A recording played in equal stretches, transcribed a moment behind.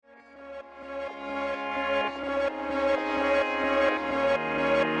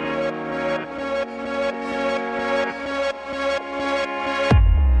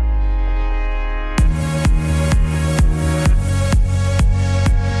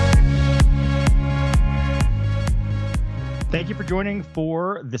Thank you for joining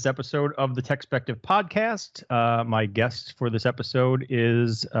for this episode of the Techspective podcast. My guest for this episode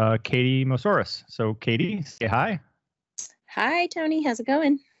is Katie Moussouris. So, Katie, say hi. Hi, Tony. How's it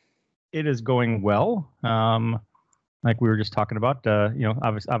going? It is going well. Like we were just talking about,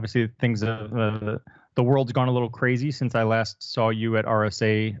 obviously things, the world's gone a little crazy since I last saw you at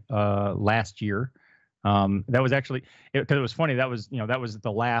RSA last year. That was actually, because it was funny. That was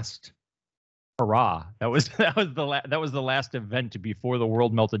the last hurrah. That was the last event before the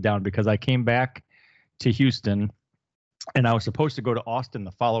world melted down, because I came back to Houston and I was supposed to go to Austin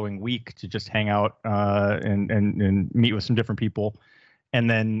the following week to just hang out and meet with some different people, and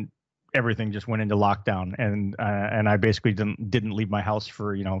then everything just went into lockdown, and I basically didn't leave my house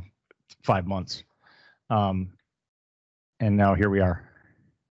for 5 months, and now here we are.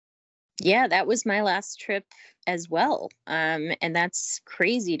 Yeah, that was my last trip as well. And that's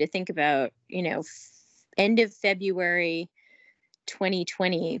crazy to think about. End of February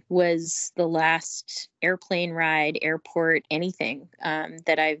 2020 was the last airplane ride, airport, anything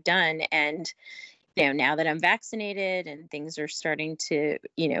that I've done. And now that I'm vaccinated and things are starting to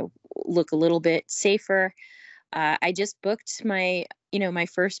look a little bit safer, I just booked my my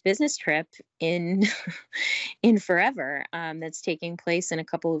first business trip in forever, that's taking place in a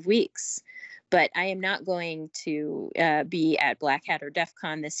couple of weeks. But I am not going to be at Black Hat or DEF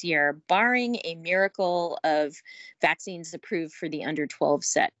CON this year, barring a miracle of vaccines approved for the under 12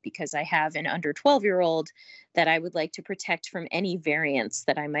 set, because I have an under 12-year-old that I would like to protect from any variants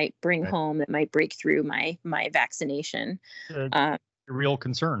that I might bring home that might break through my vaccination. A real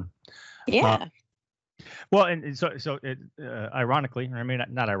concern. Yeah. Well, and so ironically, I mean,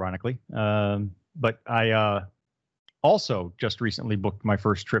 not ironically, but I also just recently booked my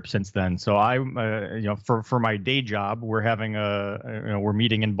first trip since then. So I, for my day job, we're having we're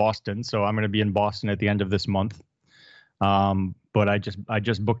meeting in Boston. So I'm going to be in Boston at the end of this month. But I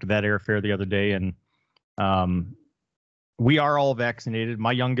just booked that airfare the other day, and we are all vaccinated.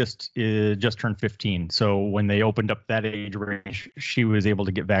 My youngest just turned 15. So when they opened up that age range, she was able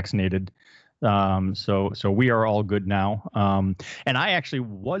to get vaccinated. So we are all good now. And I actually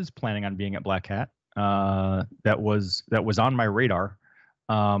was planning on being at Black Hat. That was on my radar.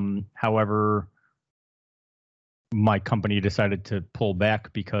 However, my company decided to pull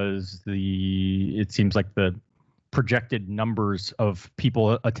back because it seems like the projected numbers of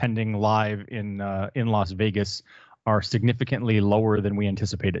people attending live in Las Vegas are significantly lower than we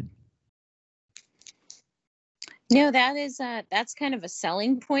anticipated. That's kind of a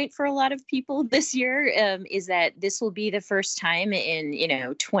selling point for a lot of people this year, is that this will be the first time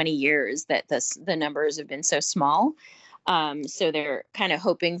in 20 years that the numbers have been so small. So they're kind of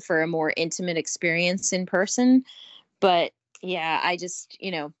hoping for a more intimate experience in person. But yeah, I just,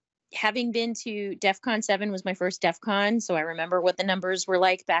 having been to DEF CON 7 was my first DEF CON, so I remember what the numbers were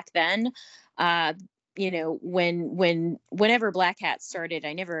like back then. Whenever Black Hat started,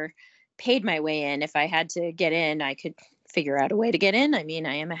 I never paid my way in. If I had to get in, I could figure out a way to get in. I mean,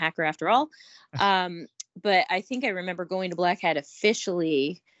 I am a hacker after all. But I think I remember going to Black Hat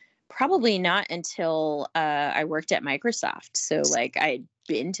officially probably not until I worked at Microsoft. So like I'd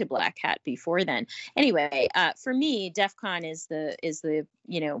been to Black Hat before then. Anyway, for me, DEF CON is the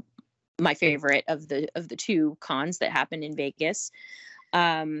my favorite of the two cons that happen in Vegas.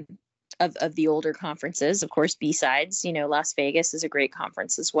 Of the older conferences, of course, B-Sides, Las Vegas is a great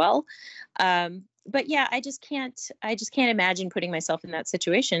conference as well. But yeah, I just can't imagine putting myself in that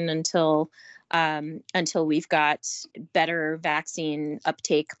situation until we've got better vaccine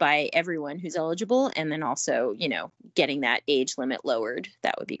uptake by everyone who's eligible. And then also, getting that age limit lowered.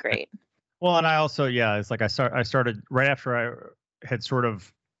 That would be great. Well, and I also, it's like I started right after I had sort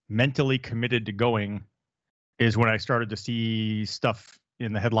of mentally committed to going, is when I started to see stuff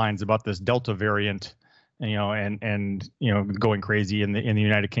in the headlines about this Delta variant, and going crazy in the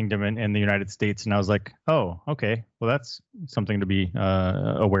United Kingdom and the United States, and I was like, oh, okay, well that's something to be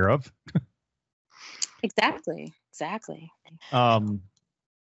aware of. Exactly.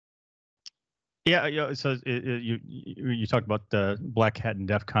 Yeah. So you talked about the Black Hat and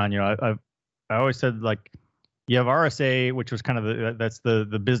DEF CON. I always said, like, you have RSA, which was kind of that's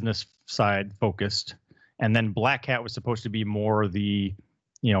the business side focused, and then Black Hat was supposed to be more the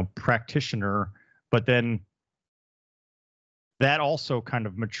practitioner, but then that also kind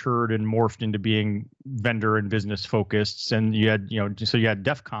of matured and morphed into being vendor and business focused. And you had, so you had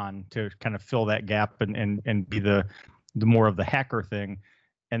DEF CON to kind of fill that gap and be the more of the hacker thing.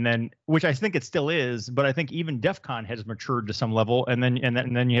 And then, which I think it still is, but I think even DEF CON has matured to some level. And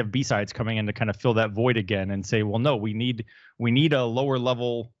then you have B-Sides coming in to kind of fill that void again and say, well, no, we need a lower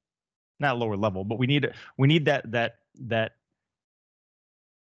level, not lower level, but we need that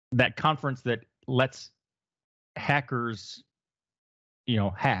that conference that lets hackers,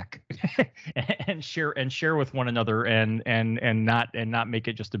 hack and share with one another and not make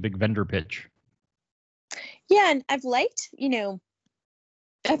it just a big vendor pitch. Yeah, and I've liked the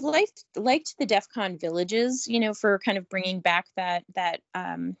DEF CON villages, for kind of bringing back that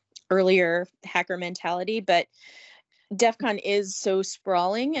earlier hacker mentality, but DEF CON is so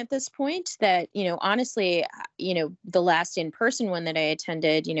sprawling at this point that, honestly, the last in-person one that I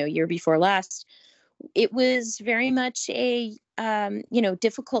attended, year before last, it was very much a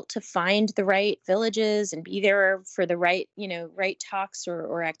difficult to find the right villages and be there for the right talks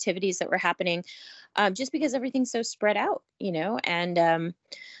or activities that were happening, just because everything's so spread out, and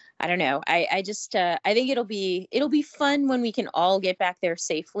I don't know. I just I think it'll be fun when we can all get back there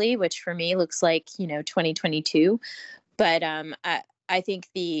safely, which for me looks like 2022. But I think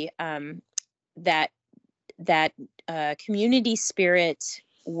the that community spirit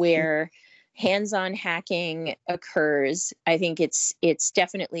where hands-on hacking occurs, I think it's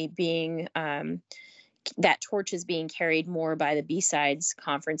definitely being that torch is being carried more by the B-Sides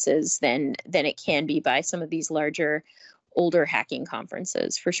conferences than it can be by some of these larger, older hacking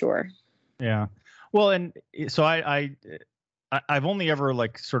conferences, for sure. Yeah. Well, and so I've only ever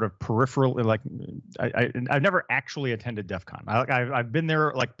sort of peripherally I've never actually attended DEF CON. I've been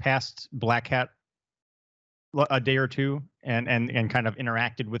there past Black Hat a day or two and kind of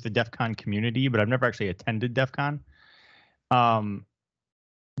interacted with the DEF CON community, but I've never actually attended DEF CON.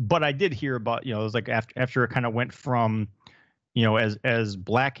 But I did hear about, it was after it kind of went from, as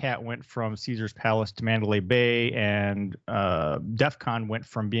Black Hat went from Caesar's Palace to Mandalay Bay, and DEF CON went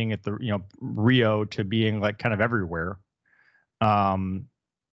from being at the, Rio to being kind of everywhere. And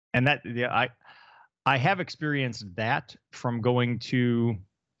that, I have experienced that from going to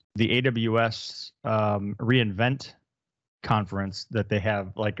the AWS reInvent conference that they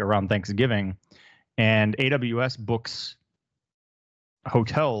have around Thanksgiving, and AWS books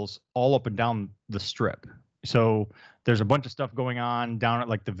hotels all up and down the strip. So there's a bunch of stuff going on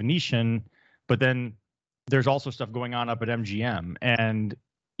down at the Venetian, but then there's also stuff going on up at MGM. And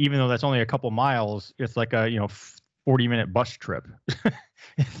even though that's only a couple miles, it's a 40-minute bus trip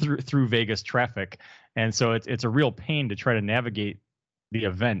through Vegas traffic. And so it's a real pain to try to navigate the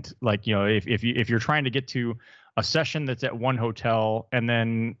event. If you're trying to get to a session that's at one hotel and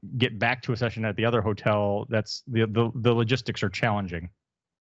then get back to a session at the other hotel, that's the logistics are challenging.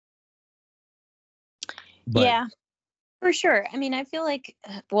 But, yeah, for sure. I mean, I feel like,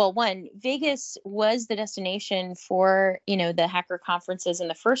 one, Vegas was the destination for, the hacker conferences in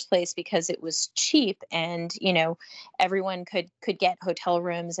the first place because it was cheap and, everyone could get hotel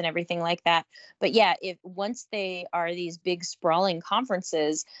rooms and everything like that. But yeah, once they are these big sprawling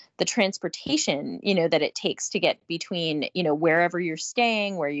conferences, the transportation, that it takes to get between, wherever you're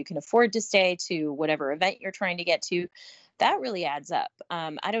staying, where you can afford to stay, to whatever event you're trying to get to, that really adds up.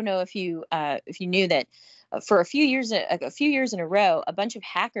 I don't know if you knew that for a few years in a row, a bunch of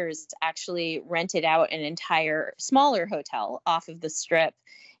hackers actually rented out an entire smaller hotel off of the strip.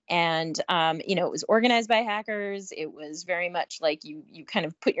 And, it was organized by hackers. It was very much like you kind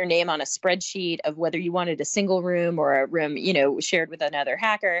of put your name on a spreadsheet of whether you wanted a single room or a room, shared with another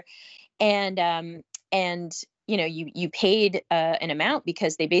hacker. And you paid an amount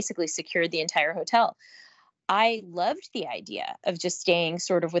because they basically secured the entire hotel. I loved the idea of just staying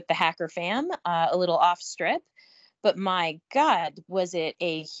sort of with the hacker fam, a little off strip. But my God, was it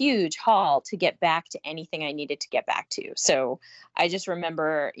a huge haul to get back to anything I needed to get back to. So I just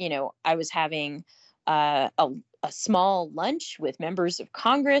remember, I was having a small lunch with members of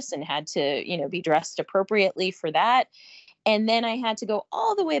Congress and had to, be dressed appropriately for that. And then I had to go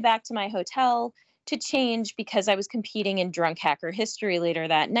all the way back to my hotel to change because I was competing in drunk hacker history later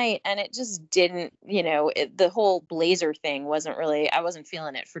that night. And it just didn't, the whole blazer thing I wasn't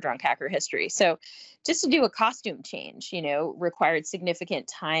feeling it for drunk hacker history. So just to do a costume change, required significant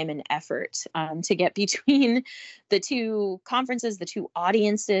time and effort to get between the two conferences, the two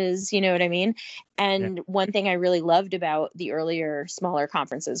audiences, you know what I mean? And one thing I really loved about the earlier smaller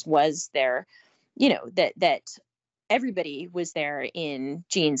conferences was that everybody was there in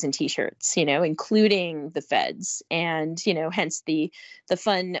jeans and t-shirts, including the feds, and hence the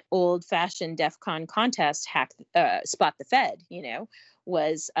fun old fashioned DEF CON contest spot the Fed,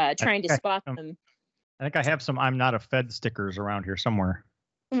 was trying to spot them. I think I have some "I'm not a Fed" stickers around here somewhere.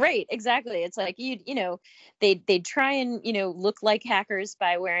 Right, exactly. It's like they'd try and look like hackers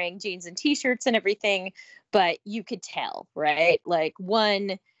by wearing jeans and t-shirts and everything, but you could tell, right?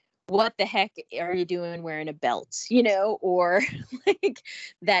 What the heck are you doing wearing a belt, or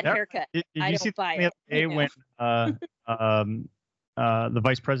that haircut? Did I you don't see buy the it. other day when the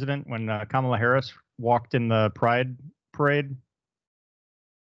vice president when Kamala Harris walked in the Pride parade.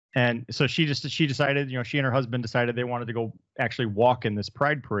 And so she decided, she and her husband decided they wanted to go actually walk in this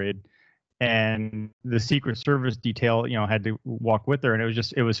Pride parade, and the Secret Service detail, had to walk with her. And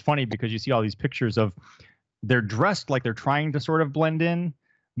it was funny because you see all these pictures of they're dressed like they're trying to sort of blend in,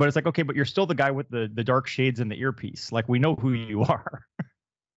 but it's like, okay, but you're still the guy with the dark shades and the earpiece. Like, we know who you are.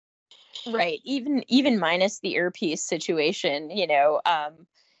 Right. Even minus the earpiece situation,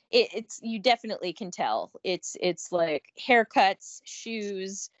 it's you definitely can tell. It's like haircuts,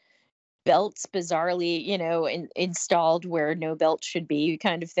 shoes, belts bizarrely, installed where no belt should be,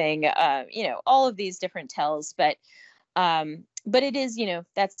 kind of thing. All of these different tells, but it is,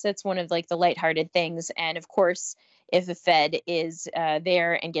 that's one of like the lighthearted things. And of course, if a Fed is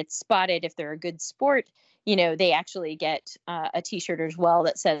there and gets spotted, if they're a good sport, they actually get a T-shirt as well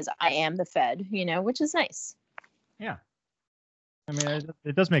that says "I am the Fed," which is nice. Yeah, I mean,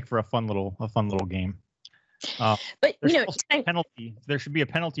 it does make for a fun little game. But penalty. There should be a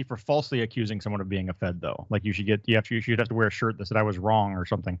penalty for falsely accusing someone of being a Fed, though. Like you should have to wear a shirt that said "I was wrong" or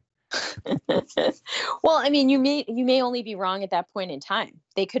something. Well, I mean, you may only be wrong at that point in time.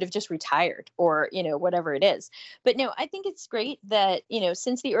 They could have just retired or, whatever it is. But no, I think it's great that,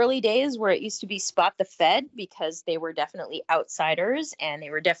 since the early days where it used to be spot the Fed, because they were definitely outsiders and they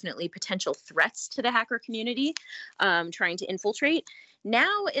were definitely potential threats to the hacker community, trying to infiltrate.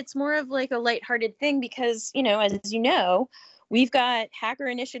 Now it's more of like a lighthearted thing because, as you know, we've got hacker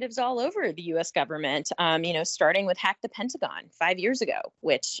initiatives all over the U.S. government, starting with Hack the Pentagon 5 years ago,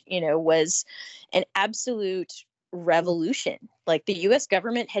 which, was an absolute revolution. Like, the U.S.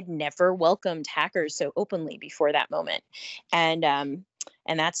 government had never welcomed hackers so openly before that moment. And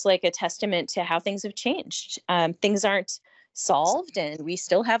that's like a testament to how things have changed. Things aren't solved, and we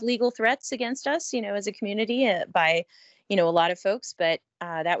still have legal threats against us, as a community by a lot of folks, but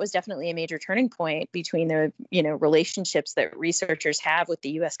that was definitely a major turning point between the, relationships that researchers have with the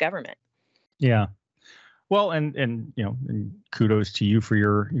U.S. government. Yeah. Well, and kudos to you for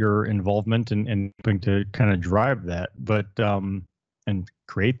your involvement and helping to kind of drive that, but and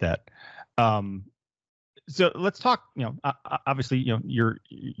create that. So let's talk. Obviously,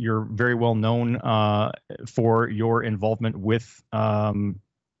 you're very well known for your involvement with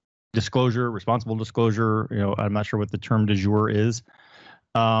disclosure, responsible disclosure. I'm not sure what the term du jour is.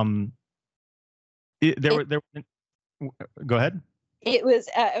 Go ahead. It was,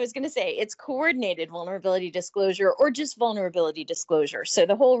 I was going to say, it's coordinated vulnerability disclosure or just vulnerability disclosure. So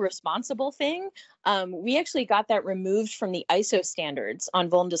the whole responsible thing, we actually got that removed from the ISO standards on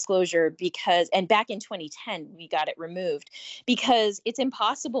vuln disclosure and back in 2010, we got it removed because it's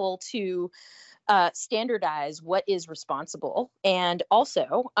impossible to standardize what is responsible. And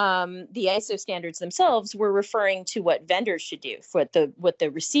also, the ISO standards themselves were referring to what vendors should do, for what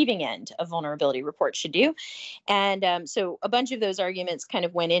the receiving end of vulnerability reports should do. And so a bunch of those arguments kind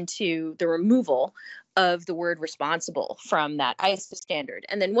of went into the removal of the word responsible from that ISO standard.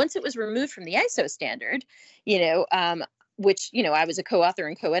 And then once it was removed from the ISO standard, which, I was a co-author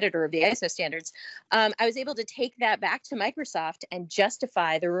and co-editor of the ISO standards, I was able to take that back to Microsoft and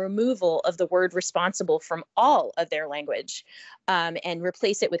justify the removal of the word responsible from all of their language and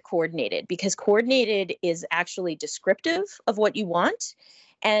replace it with coordinated, because coordinated is actually descriptive of what you want.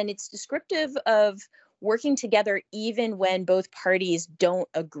 And it's descriptive of working together even when both parties don't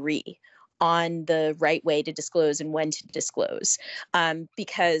agree on the right way to disclose and when to disclose.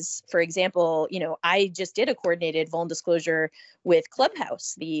 Because, for example, I just did a coordinated vuln disclosure with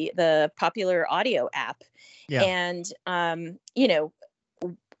Clubhouse, the popular audio app. Yeah. And,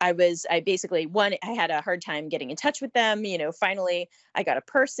 I had a hard time getting in touch with them. Finally, I got a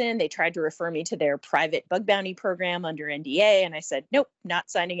person. They tried to refer me to their private bug bounty program under NDA. And I said, nope,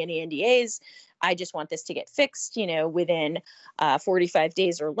 not signing any NDAs. I just want this to get fixed, within 45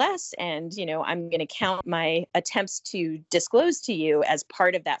 days or less. And, I'm going to count my attempts to disclose to you as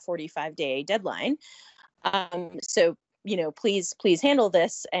part of that 45-day deadline. So, please handle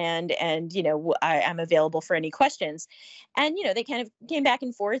this. And I'm available for any questions. And, they kind of came back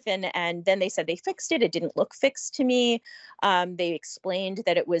and forth and then they said they fixed it. It didn't look fixed to me. They explained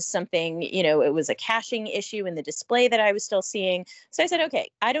that it was something, it was a caching issue in the display that I was still seeing. So I said, okay,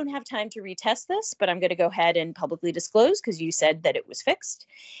 I don't have time to retest this, but I'm going to go ahead and publicly disclose because you said that it was fixed.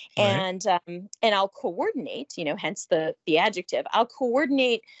 Right. And I'll coordinate, hence the adjective, I'll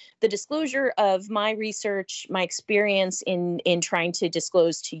coordinate the disclosure of my research, my experience, diligence in trying to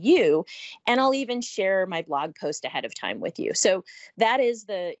disclose to you, and I'll even share my blog post ahead of time with you. So that is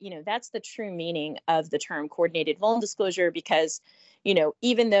that's the true meaning of the term coordinated vuln disclosure, because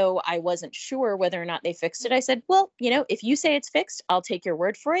even though I wasn't sure whether or not they fixed it, I said, well, if you say it's fixed, I'll take your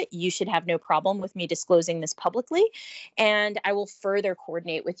word for it. You should have no problem with me disclosing this publicly. And I will further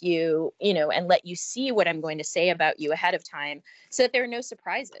coordinate with you, and let you see what I'm going to say about you ahead of time so that there are no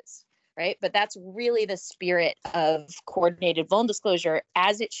surprises. Right. But that's really the spirit of coordinated vuln disclosure,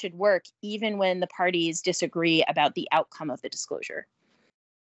 as it should work, even when the parties disagree about the outcome of the disclosure.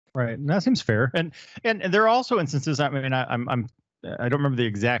 Right. And that seems fair. And there are also instances, I mean, I don't remember the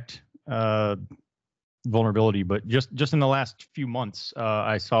exact vulnerability, but just in the last few months,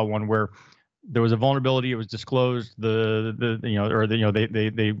 I saw one where there was a vulnerability. It was disclosed. They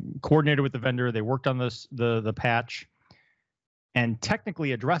coordinated with the vendor. They worked on the patch, and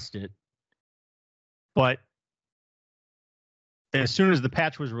technically addressed it. But as soon as the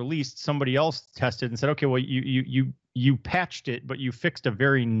patch was released, somebody else tested and said, "Okay, well, you patched it, but you fixed a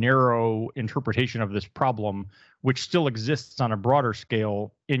very narrow interpretation of this problem, which still exists on a broader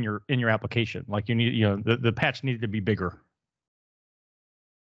scale in your application. Like the patch needed to be bigger."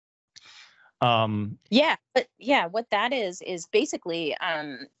 What that is basically,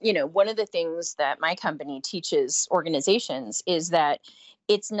 one of the things that my company teaches organizations is that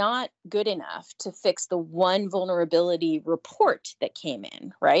it's not good enough to fix the one vulnerability report that came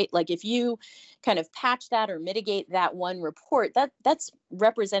in, right? Like if you kind of patch that or mitigate that one report, that's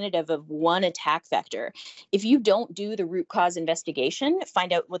representative of one attack vector. If you don't do the root cause investigation,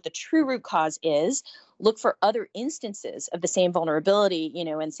 find out what the true root cause is, look for other instances of the same vulnerability,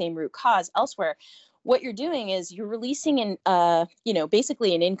 and same root cause elsewhere, what you're doing is you're releasing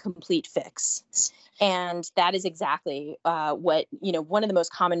basically an incomplete fix. And that is exactly what, one of the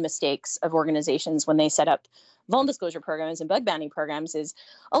most common mistakes of organizations when they set up vuln disclosure programs and bug bounty programs is,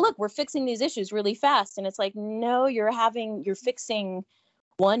 oh, look, we're fixing these issues really fast. And it's like, no, you're fixing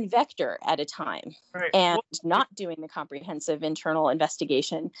one vector at a time, right, and not doing the comprehensive internal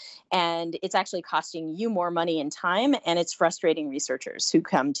investigation. And it's actually costing you more money and time, and it's frustrating researchers who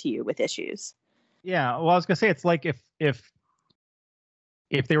come to you with issues. Yeah, well, I was gonna say, it's like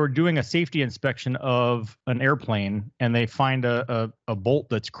if they were doing a safety inspection of an airplane and they find a bolt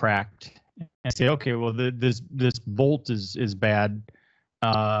that's cracked and say, okay, well, this bolt is bad.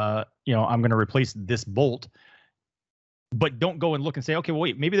 I'm going to replace this bolt, but don't go and look and say, okay, well,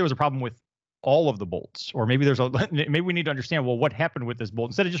 wait, maybe there was a problem with all of the bolts, or maybe maybe we need to understand, well, what happened with this bolt,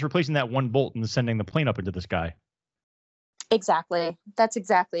 instead of just replacing that one bolt and sending the plane up into the sky. Exactly. That's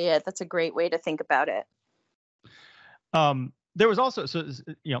exactly it. That's a great way to think about it. There was also,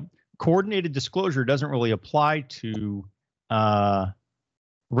 coordinated disclosure doesn't really apply to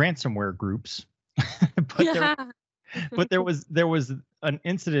ransomware groups, but there was an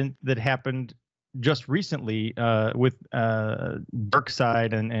incident that happened just recently with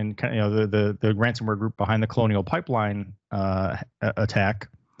DarkSide and the ransomware group behind the Colonial Pipeline attack,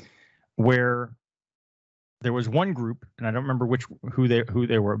 where there was one group, and I don't remember who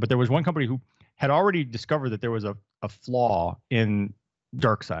they were, but there was one company who had already discovered that there was a flaw in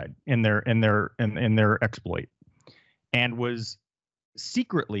DarkSide in their exploit, and was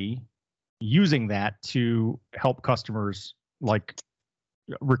secretly using that to help customers like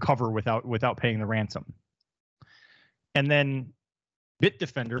recover without paying the ransom. And then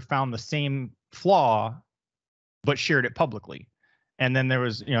Bitdefender found the same flaw but shared it publicly. And then there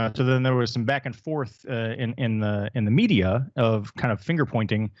was some back and forth in the media of kind of finger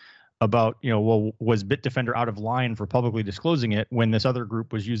pointing about, well, was Bitdefender out of line for publicly disclosing it when this other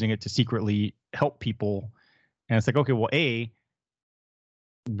group was using it to secretly help people? And it's like, okay, well,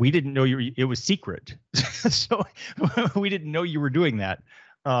 we didn't know it was secret, so we didn't know you were doing that.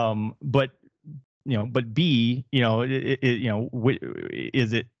 But B,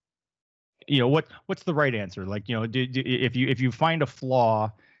 is it? What's the right answer? Like, if you find a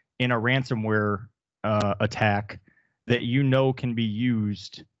flaw in a ransomware attack that can be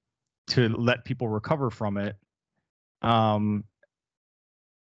used to let people recover from it,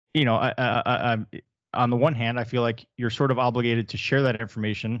 on the one hand, I feel like you're sort of obligated to share that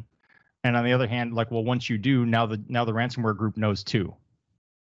information, and on the other hand, like, well, once you do, now the ransomware group knows too.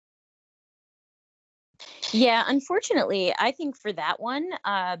 Yeah, unfortunately, I think for that one,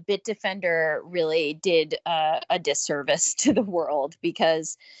 Bitdefender really did a disservice to the world,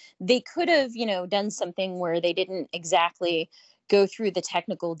 because they could have, done something where they didn't exactly go through the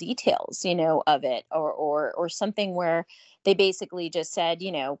technical details, of it, or something where they basically just said,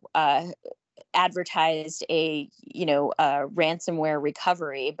 advertised a ransomware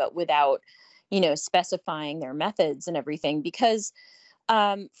recovery, but without specifying their methods and everything, because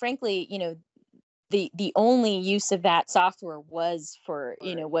frankly, the only use of that software was for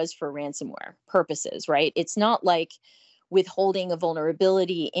ransomware purposes, right? It's not like withholding a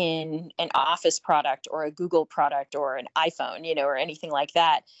vulnerability in an Office product or a Google product or an iPhone, or anything like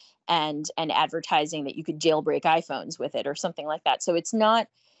that, and advertising that you could jailbreak iPhones with it or something like that. So it's not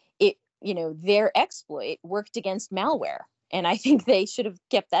it. Their exploit worked against malware, and I think they should have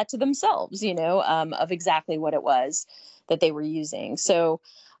kept that to themselves. Of exactly what it was that they were using. So.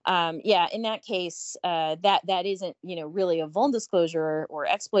 In that case, that isn't, really a vuln disclosure or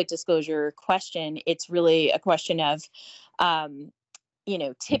exploit disclosure question. It's really a question of,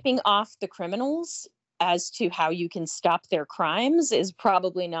 tipping off the criminals as to how you can stop their crimes is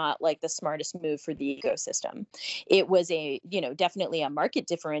probably not like the smartest move for the ecosystem. It was definitely a market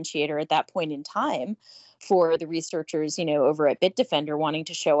differentiator at that point in time for the researchers, over at Bitdefender, wanting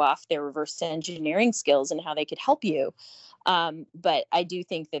to show off their reverse engineering skills and how they could help you. But I do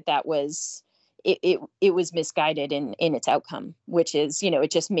think that was it was misguided in its outcome, which is,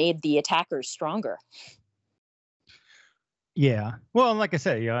 it just made the attackers stronger. Yeah. Well, like I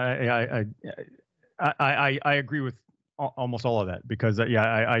say, I agree with almost all of that, because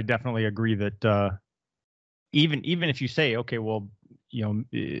I definitely agree that even if you say, okay, well, even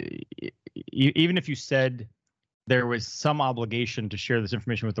if you said there was some obligation to share this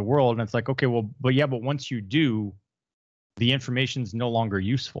information with the world, and it's like, okay, well, but once you do, the information's no longer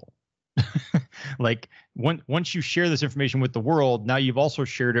useful. Like once you share this information with the world, now you've also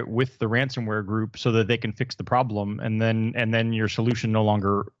shared it with the ransomware group so that they can fix the problem, and then your solution no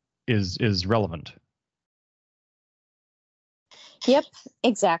longer is relevant. Yep,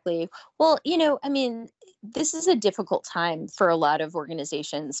 exactly. Well, this is a difficult time for a lot of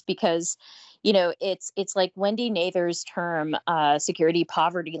organizations because, it's like Wendy Nather's term, security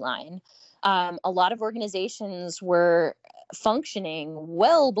poverty line. A lot of organizations were functioning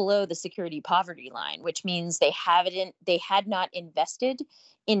well below the security poverty line, which means they had not invested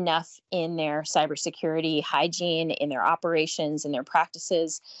enough in their cybersecurity hygiene, in their operations, in their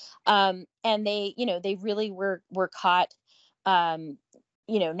practices, and they really were caught.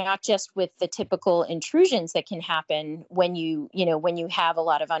 Not just with the typical intrusions that can happen when you have a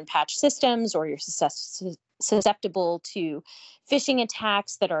lot of unpatched systems, or you're susceptible to phishing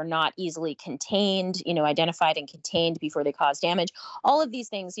attacks that are not easily contained, identified and contained before they cause damage. All of these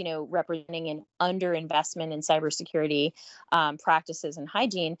things, representing an underinvestment in cybersecurity practices and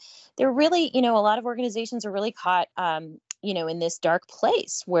hygiene. They're really, a lot of organizations are really caught, in this dark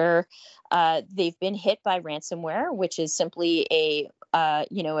place where they've been hit by ransomware, which is simply a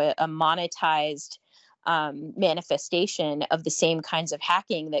monetized manifestation of the same kinds of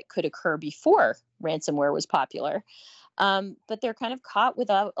hacking that could occur before ransomware was popular. But they're kind of caught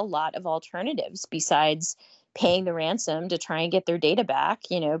without a lot of alternatives besides paying the ransom to try and get their data back,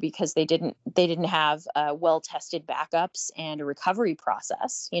 because they didn't have well-tested backups and a recovery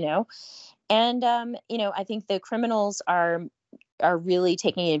process, And I think the criminals are really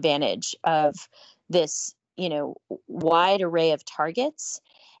taking advantage of this, wide array of targets,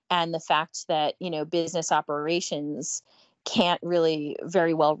 and the fact that, business operations can't really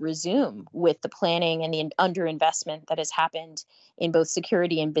very well resume with the planning and the underinvestment that has happened in both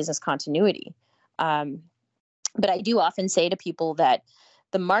security and business continuity. But I do often say to people that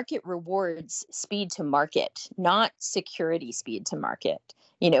the market rewards speed to market, not security speed to market.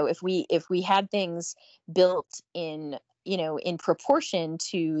 If we had things built in proportion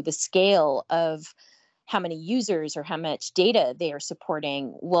to the scale of how many users or how much data they are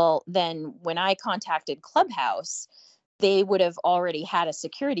supporting, well, then when I contacted Clubhouse, they would have already had a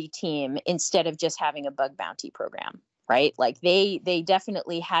security team instead of just having a bug bounty program, right? Like they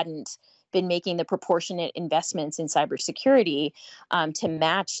definitely hadn't been making the proportionate investments in cybersecurity to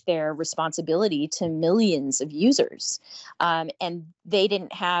match their responsibility to millions of users. And they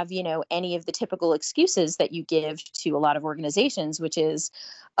didn't have, any of the typical excuses that you give to a lot of organizations, which is,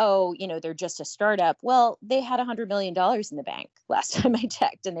 oh, they're just a startup. Well, they had $100 million in the bank last time I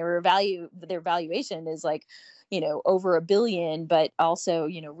checked, and their valuation is like, over $1 billion, but also,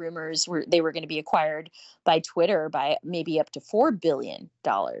 rumors were they were going to be acquired by Twitter by maybe up to $4 billion,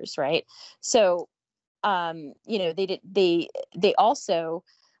 right? So, they also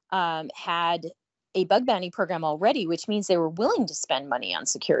had a bug bounty program already, which means they were willing to spend money on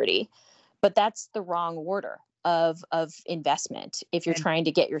security, but that's the wrong order of investment if you're trying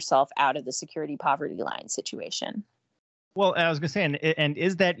to get yourself out of the security poverty line situation. Well, I was going to say, and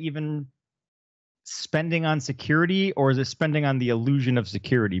is that even spending on security, or is it spending on the illusion of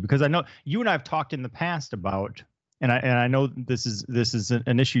security? Because I know you and I have talked in the past about I know this is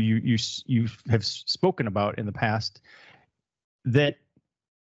an issue you have spoken about in the past, that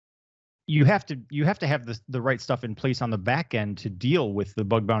you have to have the right stuff in place on the back end to deal with the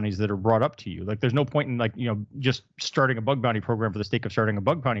bug bounties that are brought up to you. Like, there's no point in, like, just starting a bug bounty program for the sake of starting a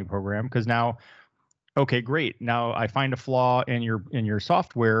bug bounty program, because now, okay, great, now I find a flaw in your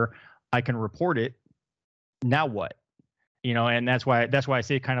software, I can report it. Now what? And that's why I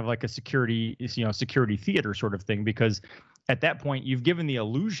say kind of like a security theater sort of thing, because at that point you've given the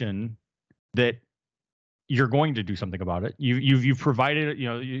illusion that you're going to do something about it. You've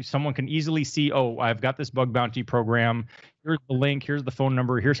provided, someone can easily see, oh, I've got this bug bounty program. Here's the link. Here's the phone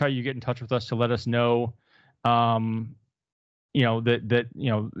number. Here's how you get in touch with us to let us know, that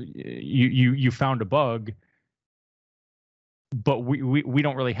you found a bug. But we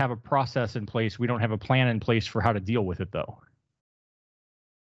don't really have a process in place. We don't have a plan in place for how to deal with it, though.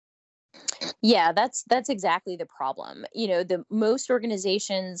 Yeah, that's exactly the problem. The most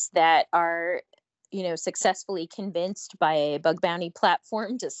organizations that are successfully convinced by a bug bounty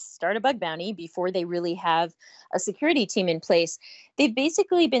platform to start a bug bounty before they really have a security team in place, they've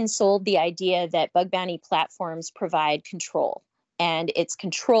basically been sold the idea that bug bounty platforms provide control. And it's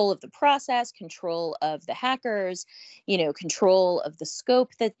control of the process, control of the hackers, control of the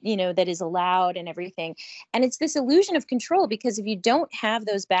scope that, that is allowed and everything. And it's this illusion of control, because if you don't have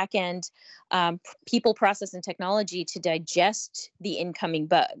those back end people, process, and technology to digest the incoming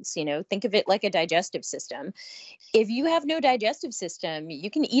bugs, think of it like a digestive system. If you have no digestive system,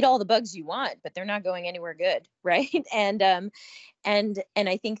 you can eat all the bugs you want, but they're not going anywhere good, right? And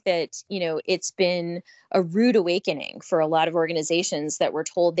I think that, it's been a rude awakening for a lot of organizations that were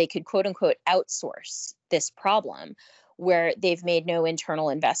told they could, quote unquote, outsource this problem, where they've made no internal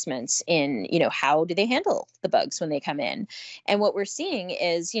investments in, how do they handle the bugs when they come in. And what we're seeing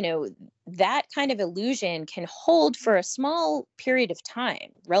is, that kind of illusion can hold for a small period of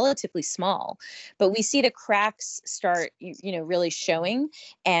time, relatively small, but we see the cracks start, really showing,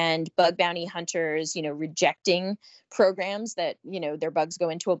 and bug bounty hunters, rejecting programs that, their bugs go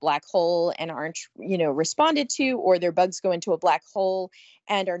into a black hole and aren't, responded to, or their bugs go into a black hole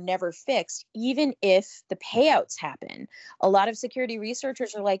and are never fixed, even if the payouts happen. A lot of security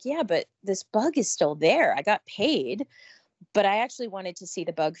researchers are like, yeah, but this bug is still there. I got paid, but I actually wanted to see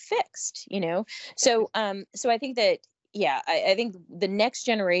the bug fixed, So I think that, I think the next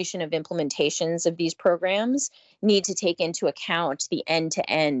generation of implementations of these programs need to take into account the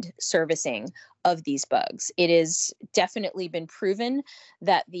end-to-end servicing of these bugs. It has definitely been proven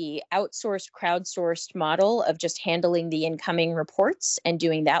that the outsourced, crowdsourced model of just handling the incoming reports and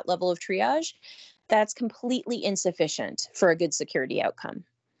doing that level of triage, that's completely insufficient for a good security outcome.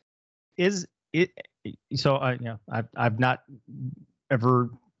 Is it so? I've not ever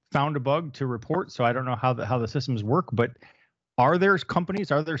found a bug to report, so I don't know how the systems work. But are there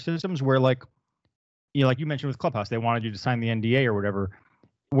systems where, like you mentioned with Clubhouse, they wanted you to sign the NDA or whatever,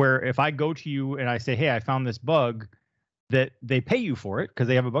 where if I go to you and I say, hey, I found this bug, that they pay you for it because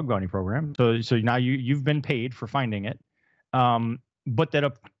they have a bug bounty program. So now you've been paid for finding it, but that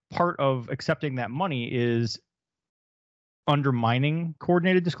a part of accepting that money is undermining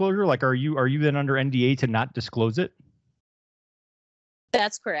coordinated disclosure. Like, are you then under NDA to not disclose it?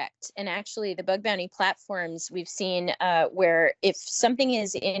 That's correct. And actually, the bug bounty platforms we've seen where if something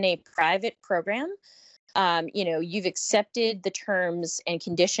is in a private program, you've accepted the terms and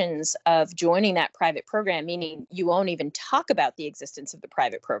conditions of joining that private program, meaning you won't even talk about the existence of the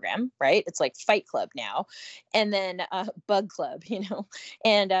private program, right? It's like Fight Club now, and then Bug Club,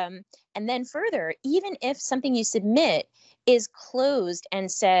 and then further, even if something you submit is closed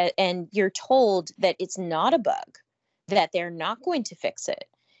and said, and you're told that it's not a bug, that they're not going to fix it,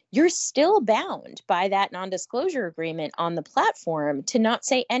 you're still bound by that non-disclosure agreement on the platform to not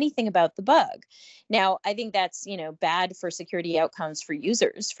say anything about the bug. Now, I think that's, bad for security outcomes for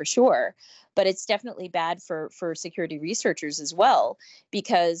users, for sure, but it's definitely bad for security researchers as well,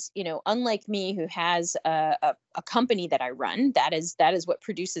 because, unlike me, who has a company that I run, that is what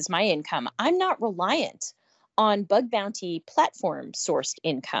produces my income, I'm not reliant on bug bounty platform sourced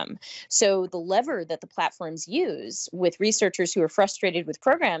income. So the lever that the platforms use with researchers who are frustrated with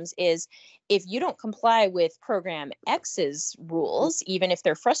programs is, if you don't comply with program X's rules, even if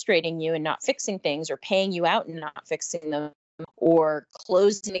they're frustrating you and not fixing things, or paying you out and not fixing them, or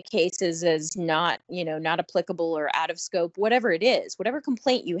closing the cases as not applicable or out of scope, whatever it is, whatever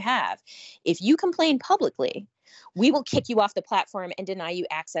complaint you have, if you complain publicly, we will kick you off the platform and deny you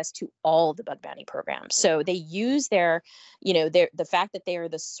access to all the bug bounty programs. So they use the fact that they are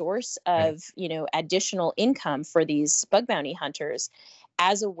the source of, additional income for these bug bounty hunters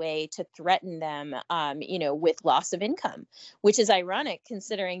as a way to threaten them, with loss of income, which is ironic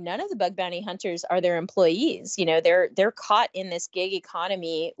considering none of the bug bounty hunters are their employees. They're caught in this gig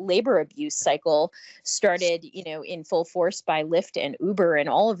economy labor abuse cycle, started, in full force by Lyft and Uber and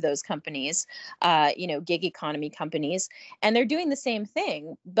all of those companies, gig economy companies, and they're doing the same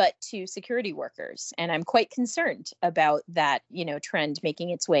thing, but to security workers. And I'm quite concerned about that, trend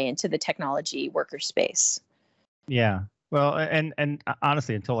making its way into the technology worker space. Yeah. Well, and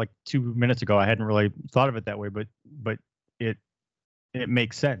honestly, until like 2 minutes ago, I hadn't really thought of it that way, but it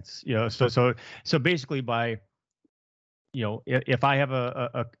makes sense, So basically, by if I have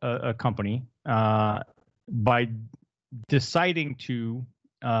a company, by deciding to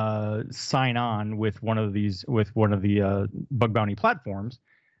sign on with one of the bug bounty platforms,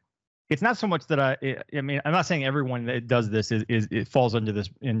 it's not so much that I mean, I'm not saying everyone that does this is it falls into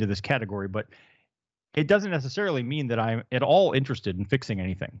this category, but it doesn't necessarily mean that I'm at all interested in fixing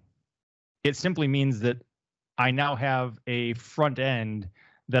anything. It simply means that I now have a front end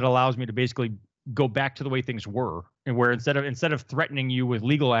that allows me to basically go back to the way things were, and where instead of threatening you with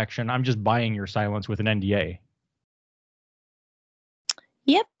legal action, I'm just buying your silence with an NDA.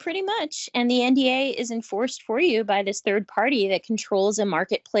 Yep, pretty much. And the NDA is enforced for you by this third party that controls a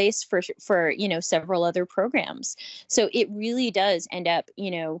marketplace for several other programs. So it really does end up,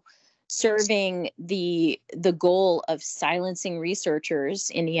 serving the goal of silencing researchers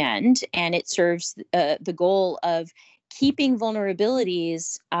in the end, and it serves the goal of keeping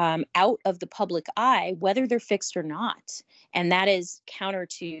vulnerabilities out of the public eye, whether they're fixed or not. And that is counter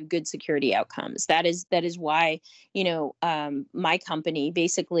to good security outcomes. That is why, my company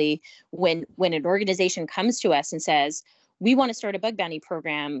basically, when an organization comes to us and says, we want to start a bug bounty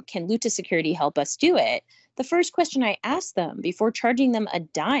program, can Luta Security help us do it? The first question I ask them before charging them a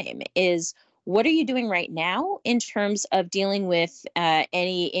dime is, what are you doing right now in terms of dealing with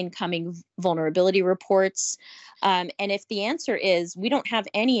any incoming vulnerability reports? And if the answer is, we don't have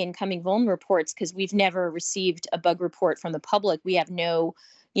any incoming vuln reports because we've never received a bug report from the public, we have no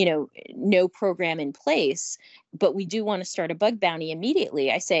program in place, but we do want to start a bug bounty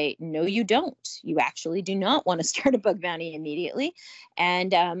immediately, I say, no, you don't. You actually do not want to start a bug bounty immediately.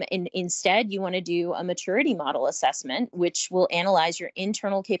 And instead, you want to do a maturity model assessment, which will analyze your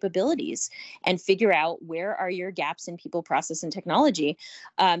internal capabilities and figure out where are your gaps in people, process, and technology,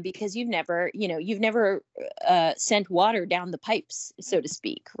 because you've never sent water down the pipes, so to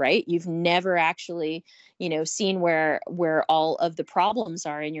speak, right? You've never actually, seen where all of the problems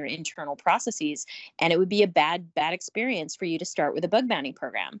are in your internal processes. And it would be a bad experience for you to start with a bug bounty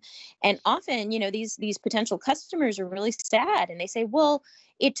program. And often, these potential customers are really sad, and they say, well,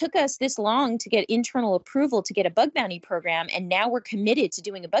 it took us this long to get internal approval to get a bug bounty program, and now we're committed to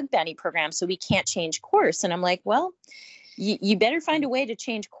doing a bug bounty program, so we can't change course. And I'm like, well, you better find a way to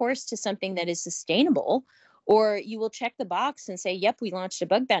change course to something that is sustainable, or you will check the box and say, yep, we launched a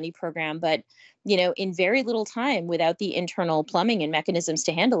bug bounty program, but in very little time, without the internal plumbing and mechanisms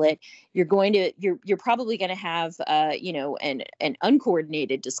to handle it, you're probably going to have an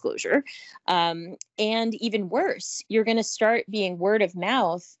uncoordinated disclosure, and even worse, you're going to start being word of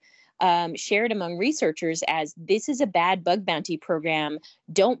mouth shared among researchers as, this is a bad bug bounty program.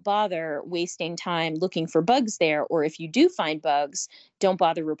 Don't bother wasting time looking for bugs there. Or if you do find bugs, don't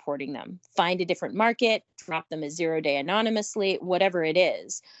bother reporting them. Find a different market, drop them as 0-day anonymously, whatever it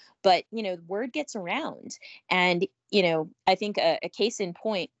is. But, word gets around. And, I think a case in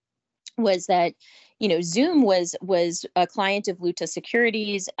point was that, Zoom was a client of Luta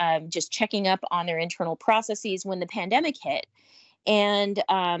Securities, just checking up on their internal processes when the pandemic hit. And,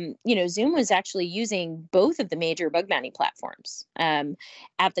 Zoom was actually using both of the major bug bounty platforms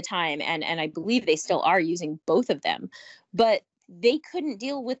at the time. And I believe they still are using both of them. But they couldn't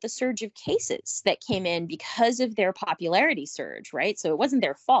deal with the surge of cases that came in because of their popularity surge, right? So it wasn't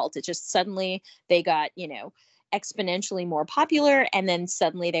their fault. It just suddenly they got, exponentially more popular. And then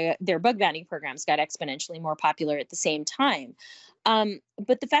suddenly their bug bounty programs got exponentially more popular at the same time.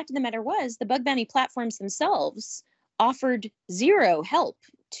 But the fact of the matter was, the bug bounty platforms themselves offered zero help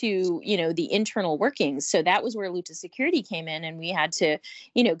to, the internal workings. So that was where Luta Security came in, and we had to,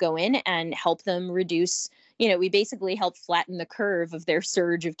 go in and help them reduce, we basically helped flatten the curve of their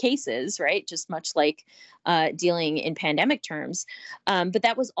surge of cases, right? Just much like dealing in pandemic terms. But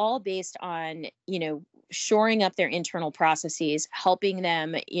that was all based on, shoring up their internal processes, helping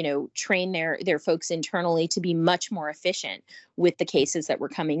them, train their folks internally to be much more efficient with the cases that were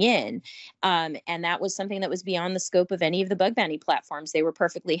coming in. And that was something that was beyond the scope of any of the bug bounty platforms. They were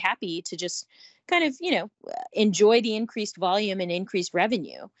perfectly happy to just kind of, enjoy the increased volume and increased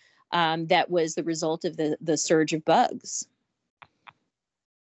revenue that was the result of the surge of bugs.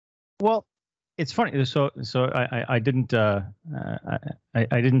 Well, it's funny. I didn't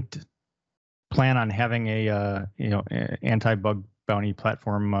I didn't plan on having a anti-bug bounty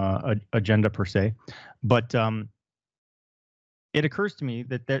platform agenda per se, but it occurs to me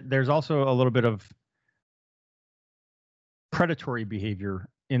that there's also a little bit of predatory behavior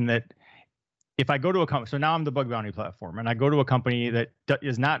in that if I go to a company, so now I'm the bug bounty platform, and I go to a company that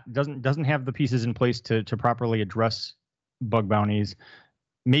doesn't have the pieces in place to properly address bug bounties.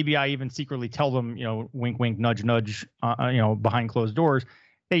 Maybe I even secretly tell them, wink, wink, nudge, nudge, behind closed doors,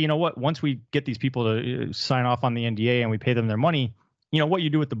 hey, you know what? Once we get these people to sign off on the NDA and we pay them their money, what you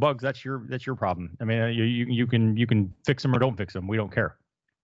do with the bugs, that's your problem. I mean, you can fix them or don't fix them. We don't care.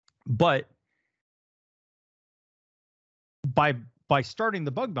 But by starting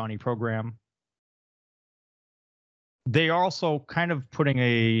the bug bounty program, they are also kind of putting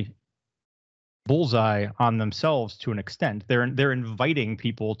a bullseye on themselves to an extent. They're inviting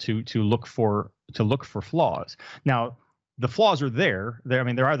people to look for flaws. Now, the flaws are there. I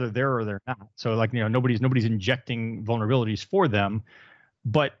mean, they're either there or they're not. So like, nobody's injecting vulnerabilities for them.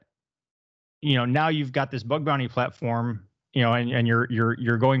 But now you've got this bug bounty platform, and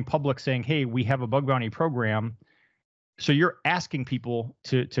you're going public saying, hey, we have a bug bounty program. So you're asking people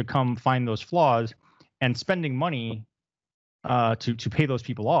to come find those flaws and spending money to pay those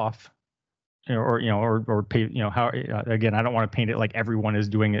people off, or pay, how, again, I don't want to paint it like everyone is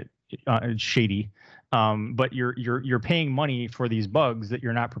doing it shady, but you're paying money for these bugs that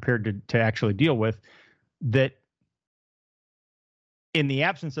you're not prepared to actually deal with, that in the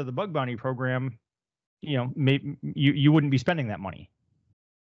absence of the bug bounty program, maybe you wouldn't be spending that money.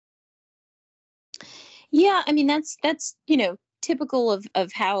 Yeah, I mean, that's typical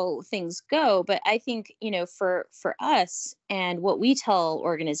of how things go. But I think, for us, and what we tell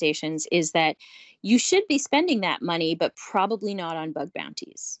organizations is that you should be spending that money, but probably not on bug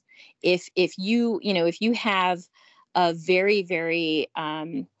bounties. If you have a very, very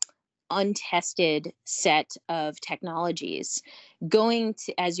untested set of technologies, going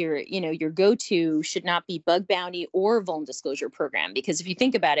to as your go-to should not be bug bounty or vuln disclosure program, because if you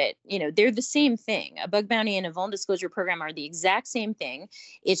think about it, they're the same thing. A bug bounty and a vuln disclosure program are the exact same thing.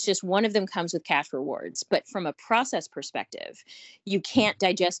 It's just one of them comes with cash rewards. But from a process perspective, you can't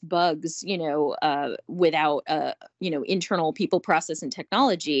digest bugs without internal people, process, and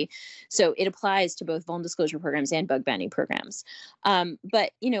technology. So it applies to both vuln disclosure programs and bug bounty programs.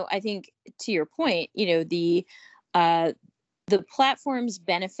 But I think, to your point, the platforms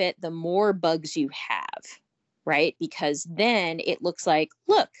benefit the more bugs you have, right? Because then it looks like,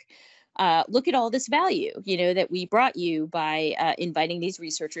 look at all this value, that we brought you by inviting these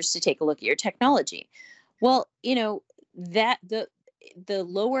researchers to take a look at your technology. Well, that the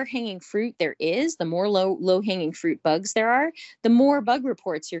lower hanging fruit there is, the more low hanging fruit bugs there are, the more bug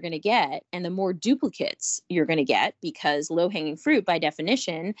reports you're going to get, and the more duplicates you're going to get, because low hanging fruit by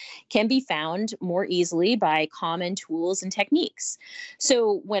definition can be found more easily by common tools and techniques.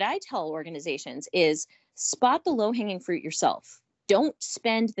 So what I tell organizations is spot the low hanging fruit yourself. Don't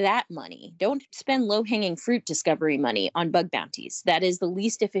spend that money. Don't spend low-hanging fruit discovery money on bug bounties. That is the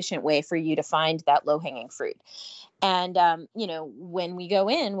least efficient way for you to find that low-hanging fruit. And, when we go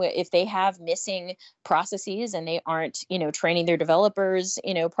in, if they have missing processes and they aren't, training their developers,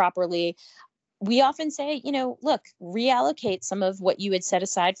 properly, we often say, look, reallocate some of what you had set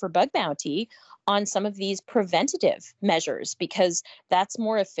aside for bug bounty on some of these preventative measures, because that's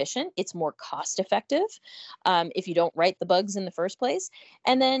more efficient. It's more cost effective if you don't write the bugs in the first place.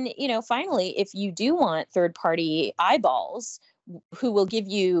 And then, finally, if you do want third party eyeballs who will give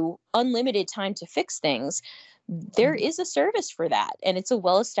you unlimited time to fix things, there is a service for that, and it's a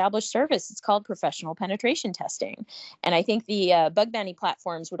well-established service. It's called professional penetration testing. And I think the bug bounty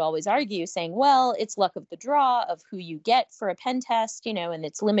platforms would always argue, saying, well, it's luck of the draw of who you get for a pen test, and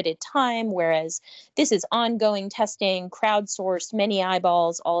it's limited time, whereas this is ongoing testing, crowdsourced, many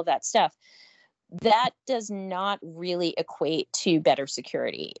eyeballs, all of that stuff. That does not really equate to better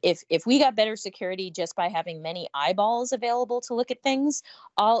security. If we got better security just by having many eyeballs available to look at things,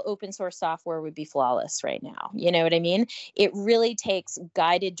 all open source software would be flawless right now. You know what I mean? It really takes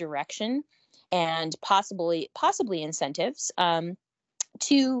guided direction and possibly incentives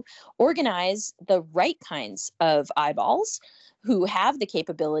to organize the right kinds of eyeballs who have the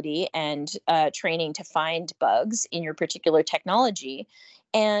capability and training to find bugs in your particular technology.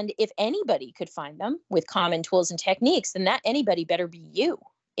 And if anybody could find them with common tools and techniques, then that anybody better be you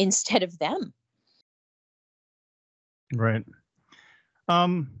instead of them. Right.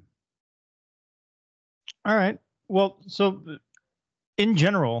 All right. Well, so In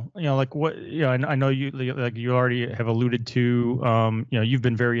general, like what, I know you, like you already have alluded to, you've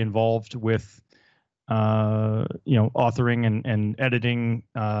been very involved with, authoring and editing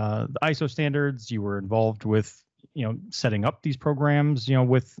the ISO standards. You were involved with, setting up these programs,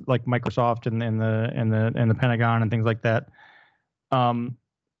 with like Microsoft and the Pentagon and things like that.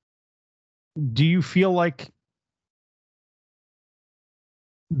 Do you feel like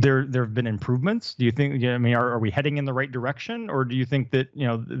there have been improvements? Do you think, I mean, are we heading in the right direction, or do you think that,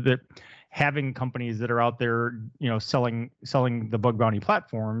 that having companies that are out there, selling the bug bounty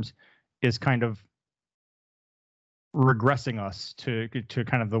platforms is kind of regressing us to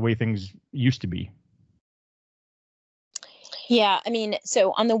kind of the way things used to be? Yeah, I mean,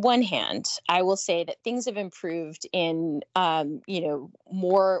 so on the one hand, I will say that things have improved in,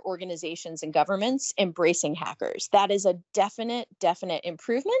 more organizations and governments embracing hackers. That is a definite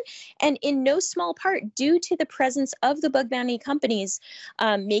improvement, and in no small part due to the presence of the bug bounty companies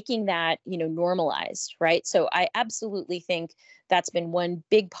making that, normalized, right? So I absolutely think that's been one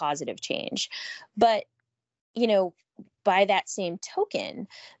big positive change, but by that same token,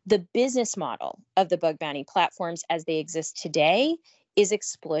 the business model of the bug bounty platforms as they exist today is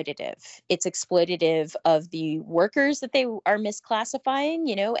exploitative. It's exploitative of the workers that they are misclassifying,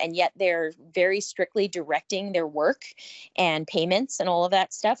 and yet they're very strictly directing their work and payments and all of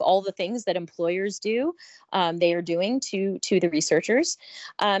that stuff, all the things that employers do, they are doing to the researchers.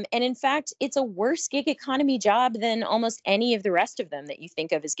 And in fact, it's a worse gig economy job than almost any of the rest of them that you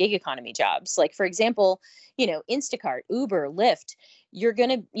think of as gig economy jobs. Like, for example, Instacart, Uber, Lyft, you're going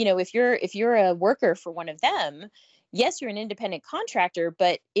to, if you're a worker for one of them, yes, you're an independent contractor,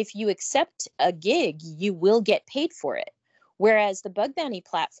 but if you accept a gig, you will get paid for it. Whereas the bug bounty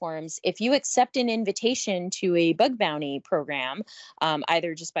platforms, if you accept an invitation to a bug bounty program,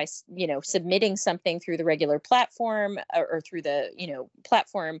 either just by, submitting something through the regular platform or through the,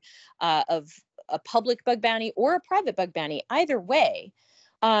 platform of a public bug bounty or a private bug bounty, either way,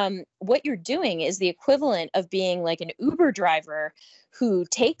 what you're doing is the equivalent of being like an Uber driver who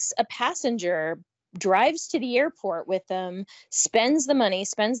takes a passenger, drives to the airport with them, spends the money,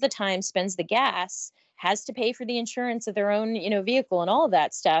 spends the time, spends the gas, has to pay for the insurance of their own, vehicle and all of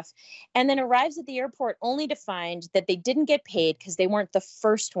that stuff, and then arrives at the airport only to find that they didn't get paid because they weren't the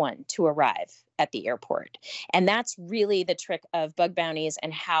first one to arrive at the airport. And that's really the trick of bug bounties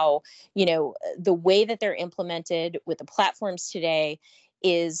and how, the way that they're implemented with the platforms today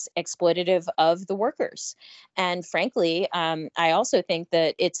is exploitative of the workers. And frankly, I also think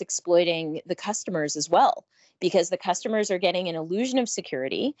that it's exploiting the customers as well, because the customers are getting an illusion of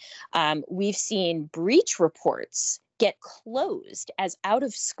security. We've seen breach reports get closed as out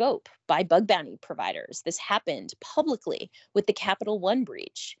of scope by bug bounty providers. This happened publicly with the Capital One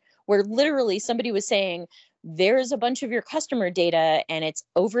breach, where literally somebody was saying, there's a bunch of your customer data and it's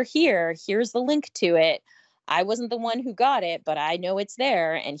over here. Here's the link to it. I wasn't the one who got it, but I know it's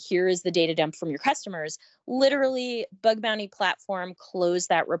there. And here is the data dump from your customers. Literally, bug bounty platform closed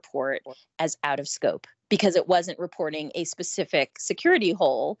that report as out of scope because it wasn't reporting a specific security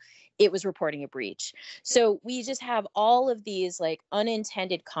hole. It was reporting a breach. So we just have all of these like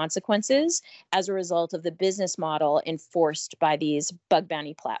unintended consequences as a result of the business model enforced by these bug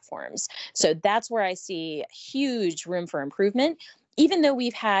bounty platforms. So that's where I see huge room for improvement. Even though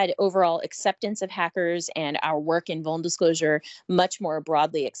we've had overall acceptance of hackers and our work in vulnerability disclosure much more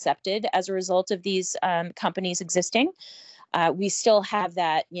broadly accepted as a result of these companies existing, we still have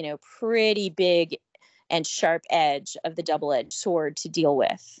that, pretty big and sharp edge of the double-edged sword to deal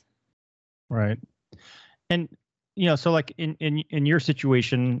with. Right. And, so like in your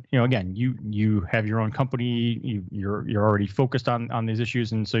situation, again, you have your own company, you're already focused on these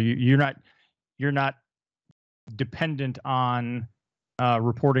issues. And so you're not dependent on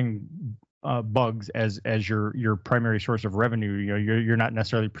reporting bugs as your primary source of revenue. You're not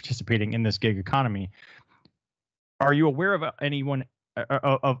necessarily participating in this gig economy. Are you aware of anyone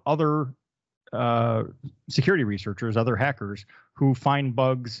of other security researchers, other hackers who find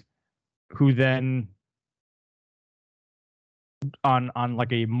bugs, who then on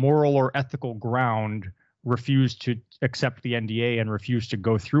like a moral or ethical ground refuse to accept the NDA and refuse to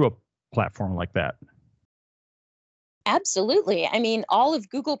go through a platform like that? Absolutely. I mean, all of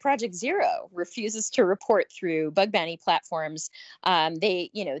Google Project Zero refuses to report through bug bounty platforms. They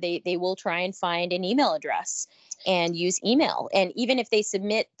will try and find an email address and use email. And even if they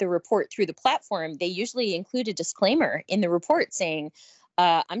submit the report through the platform, they usually include a disclaimer in the report saying,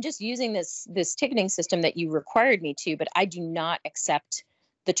 I'm just using this ticketing system that you required me to, but I do not accept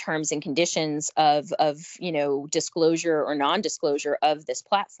the terms and conditions of disclosure or non-disclosure of this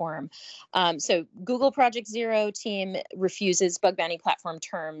platform. So Google Project Zero team refuses bug bounty platform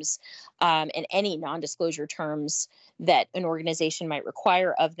terms and any non-disclosure terms that an organization might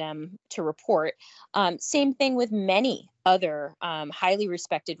require of them to report. Same thing with many other highly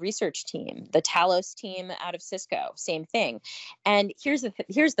respected research team. The Talos team out of Cisco, same thing. And here's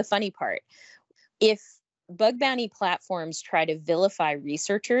the funny part. If bug bounty platforms try to vilify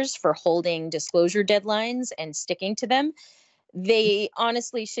researchers for holding disclosure deadlines and sticking to them, they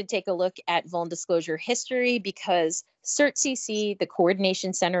honestly should take a look at vuln disclosure history, because CertCC, the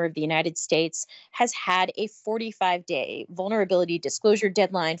Coordination Center of the United States, has had a 45-day vulnerability disclosure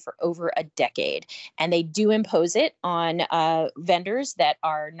deadline for over a decade. And they do impose it on vendors that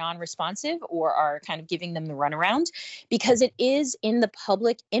are non-responsive or are kind of giving them the runaround, because it is in the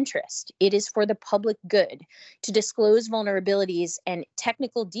public interest. It is for the public good to disclose vulnerabilities and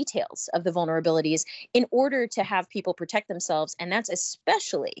technical details of the vulnerabilities in order to have people protect themselves. And that's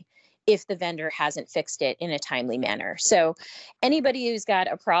especially if the vendor hasn't fixed it in a timely manner. So anybody who's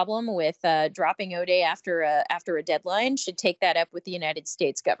got a problem with dropping ODay after a deadline should take that up with the United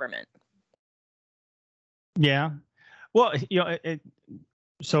States government. Yeah. Well,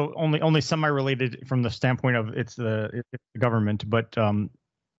 so only semi-related from the standpoint of it's the government, but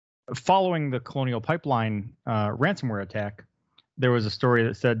following the Colonial Pipeline ransomware attack, there was a story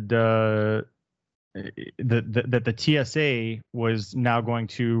that said that the TSA was now going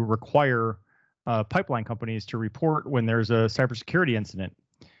to require pipeline companies to report when there's a cybersecurity incident,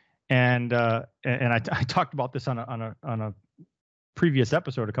 and I talked about this on a previous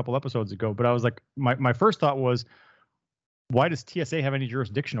episode a couple episodes ago. But I was like, my first thought was, why does TSA have any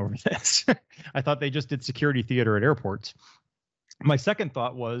jurisdiction over this? I thought they just did security theater at airports. My second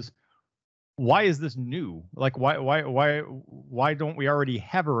thought was, why is this new? Like, why don't we already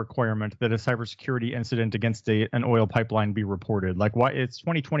have a requirement that a cybersecurity incident against an oil pipeline be reported? Like, why? It's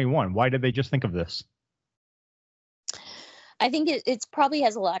 2021. Why did they just think of this? I think it probably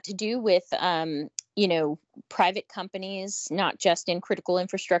has a lot to do with, private companies, not just in critical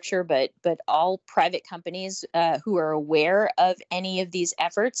infrastructure, but all private companies who are aware of any of these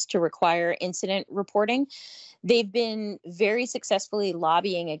efforts to require incident reporting. They've been very successfully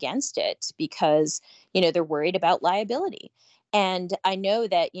lobbying against it because, they're worried about liability. And I know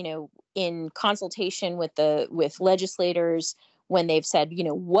that, in consultation with legislators, when they've said,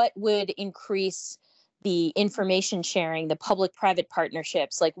 what would increase the information sharing, the public-private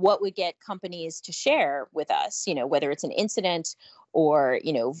partnerships, like what would get companies to share with us, whether it's an incident or,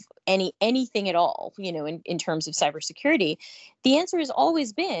 anything at all, in terms of cybersecurity, the answer has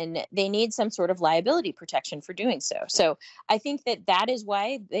always been they need some sort of liability protection for doing so. So I think that is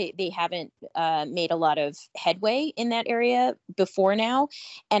why they haven't made a lot of headway in that area before now.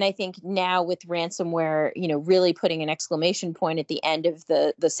 And I think now with ransomware, really putting an exclamation point at the end of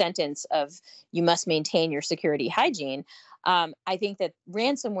the sentence of you must maintain your security hygiene, I think that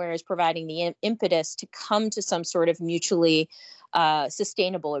ransomware is providing the impetus to come to some sort of mutually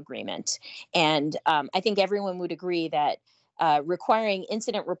sustainable agreement. And I think everyone would agree that requiring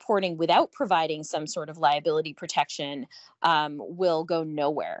incident reporting without providing some sort of liability protection will go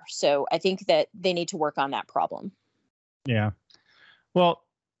nowhere. So I think that they need to work on that problem. Yeah. Well,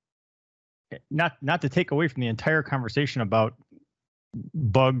 not to take away from the entire conversation about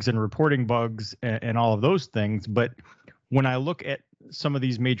bugs and reporting bugs and all of those things, but when I look at some of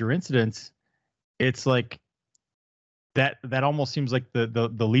these major incidents, it's like that almost seems like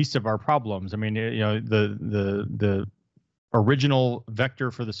the least of our problems. I mean, the original vector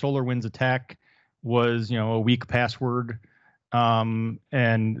for the SolarWinds attack was, a weak password. And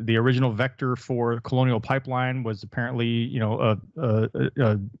the original vector for Colonial Pipeline was apparently, a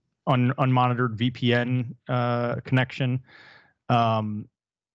unmonitored VPN connection. So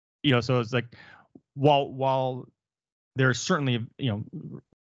it's like, while there's certainly,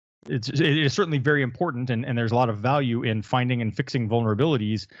 it is certainly very important, and there's a lot of value in finding and fixing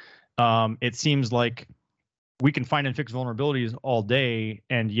vulnerabilities. It seems like we can find and fix vulnerabilities all day,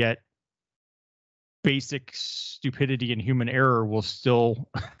 and yet basic stupidity and human error will still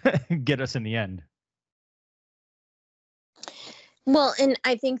get us in the end. Well, and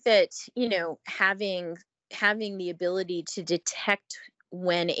I think that, having the ability to detect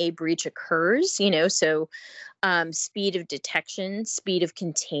when a breach occurs, so speed of detection, speed of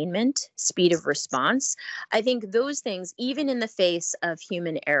containment, speed of response. I think those things, even in the face of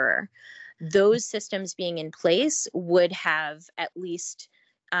human error, those systems being in place would have at least,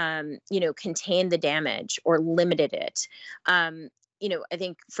 contained the damage or limited it. I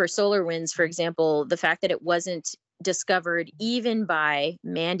think for SolarWinds, for example, the fact that it wasn't discovered even by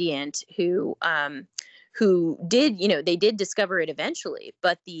Mandiant, who did, they did discover it eventually,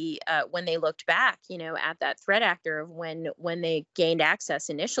 but when they looked back, at that threat actor of when they gained access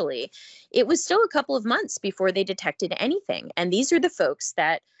initially, it was still a couple of months before they detected anything. And these are the folks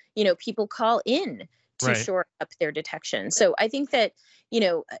that, people call in to shore up their detection. So I think that,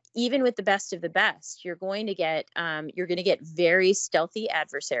 even with the best of the best, you're going to get very stealthy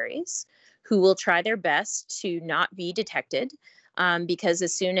adversaries who will try their best to not be detected. Because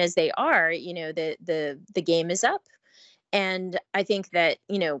as soon as they are, the game is up. And I think that,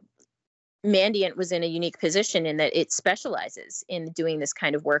 Mandiant was in a unique position in that it specializes in doing this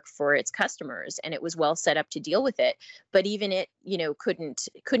kind of work for its customers, and it was well set up to deal with it. But even it, couldn't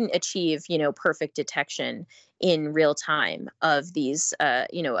achieve, perfect detection in real time of these,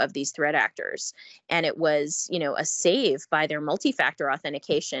 of these threat actors. And it was, a save by their multi-factor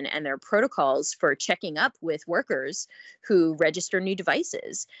authentication and their protocols for checking up with workers who register new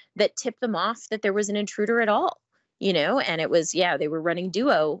devices that tip them off that there was an intruder at all. And it was, they were running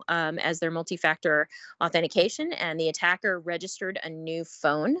Duo as their multi-factor authentication, and the attacker registered a new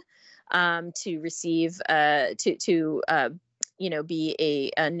phone to receive,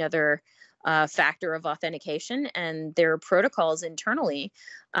 be another factor of authentication. And their protocols internally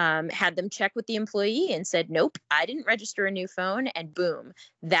had them check with the employee and said, nope, I didn't register a new phone. And boom,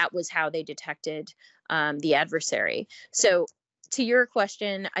 that was how they detected the adversary. So to your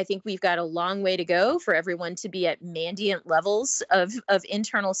question, I think we've got a long way to go for everyone to be at Mandiant levels of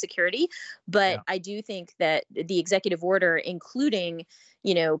internal security. But I do think that the executive order, including,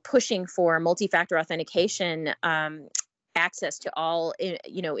 pushing for multi-factor authentication, access to all,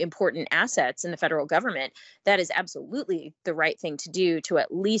 important assets in the federal government, that is absolutely the right thing to do to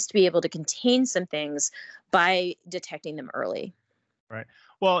at least be able to contain some things by detecting them early. Right.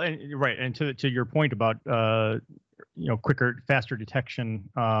 Well, and to your point about quicker, faster detection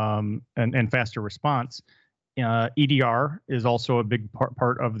and faster response. EDR is also a big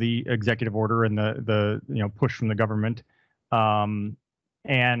part of the executive order and the push from the government.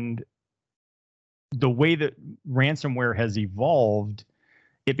 And the way that ransomware has evolved,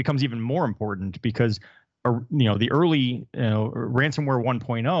 it becomes even more important because the early ransomware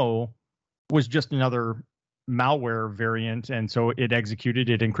 1.0 was just another malware variant, and so it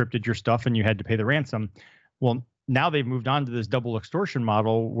encrypted your stuff, and you had to pay the ransom. Well, now they've moved on to this double extortion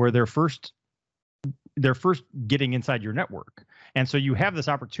model where they're first getting inside your network. And so you have this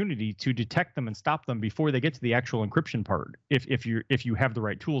opportunity to detect them and stop them before they get to the actual encryption part if you have the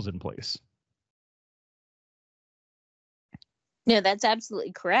right tools in place. No, that's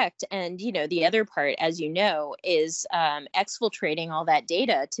absolutely correct. And, the other part, as is exfiltrating all that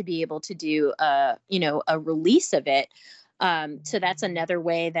data to be able to do, a release of it. So that's another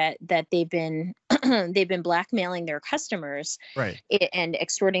way that they've been they've been blackmailing their customers, right? And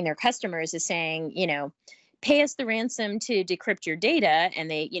extorting their customers is saying, pay us the ransom to decrypt your data. And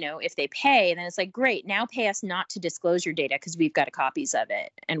they, if they pay, then it's like, great, now pay us not to disclose your data because we've got copies of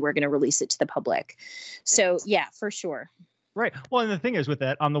it and we're going to release it to the public. So yeah, for sure. Right. Well, and the thing is with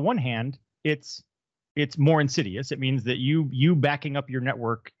that, on the one hand, it's more insidious. It means that you backing up your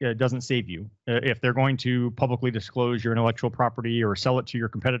network doesn't save you. If they're going to publicly disclose your intellectual property or sell it to your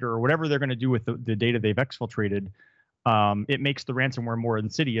competitor or whatever they're going to do with the data they've exfiltrated, it makes the ransomware more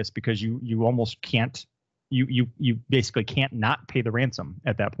insidious because you almost can't, you basically can't not pay the ransom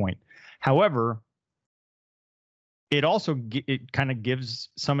at that point. However, it also kind of gives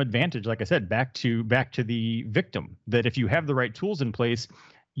some advantage, like I said, back to the victim, that if you have the right tools in place,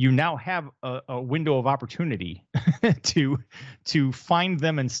 you now have a window of opportunity to find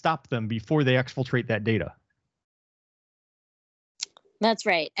them and stop them before they exfiltrate that data. That's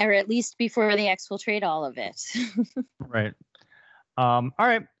right. Or at least before they exfiltrate all of it. Right. All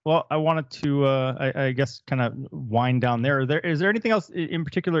right. Well, I wanted to, I guess, kind of wind down there. Is there anything else in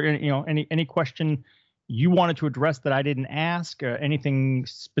particular, any question you wanted to address that I didn't ask? Anything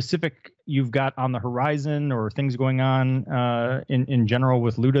specific you've got on the horizon or things going on in general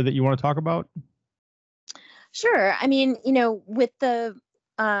with LUTA that you want to talk about? Sure. I mean, with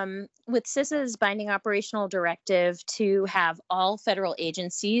CISA's binding operational directive to have all federal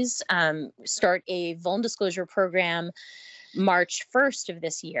agencies start a vulnerability disclosure program March 1st of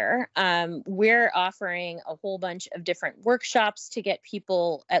this year, we're offering a whole bunch of different workshops to get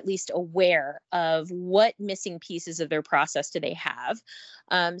people at least aware of what missing pieces of their process do they have.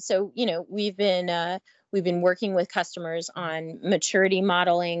 So, we've been working with customers on maturity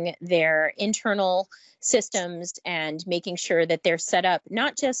modeling their internal systems and making sure that they're set up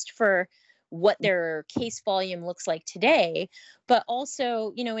not just for what their case volume looks like today, but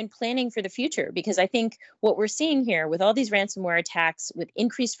also, in planning for the future. Because I think what we're seeing here with all these ransomware attacks, with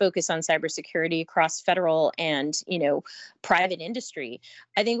increased focus on cybersecurity across federal and, private industry,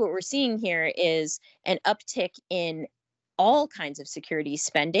 I think what we're seeing here is an uptick in all kinds of security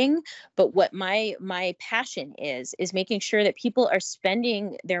spending. But what my passion is making sure that people are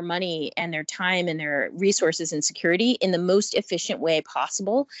spending their money and their time and their resources in security in the most efficient way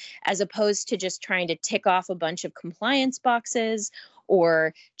possible, as opposed to just trying to tick off a bunch of compliance boxes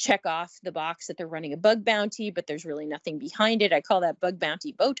or check off the box that they're running a bug bounty, but there's really nothing behind it. I call that bug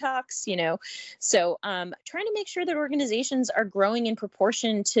bounty Botox, So trying to make sure that organizations are growing in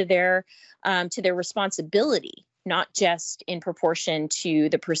proportion to their responsibility, not just in proportion to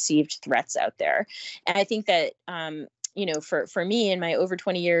the perceived threats out there. And I think that, for me, in my over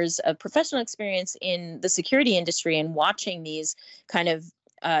 20 years of professional experience in the security industry and watching these kind of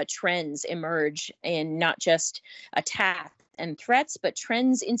trends emerge in not just attack and threats, but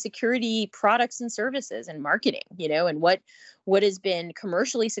trends in security products and services and marketing, and what has been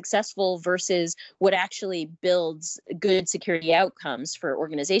commercially successful versus what actually builds good security outcomes for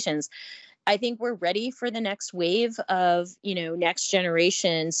organizations. I think we're ready for the next wave of, next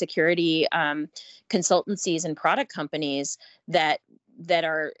generation security consultancies and product companies that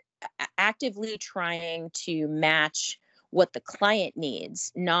are actively trying to match what the client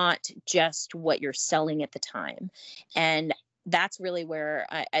needs, not just what you're selling at the time. And that's really where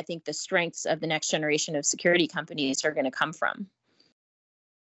I think the strengths of the next generation of security companies are going to come from.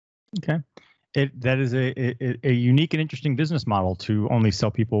 Okay. That is a unique and interesting business model to only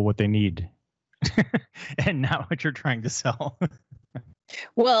sell people what they need and not what you're trying to sell.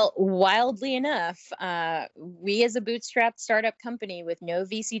 Well, wildly enough, we as a bootstrapped startup company with no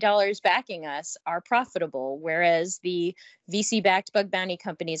VC dollars backing us are profitable, whereas the VC-backed bug bounty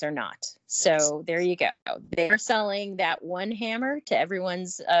companies are not. So there you go. They're selling that one hammer to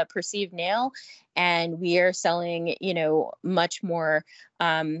everyone's perceived nail, and we are selling, much more,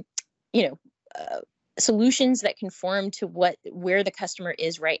 solutions that conform to where the customer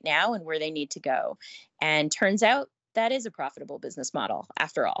is right now and where they need to go. And turns out that is a profitable business model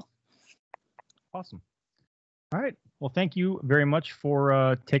after all. Awesome. All right. Well, thank you very much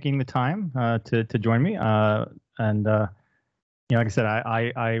for taking the time to join me. And like I said,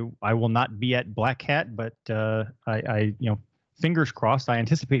 I will not be at Black Hat, but I fingers crossed. I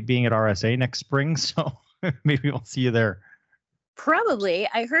anticipate being at RSA next spring, so maybe we'll see you there. Probably.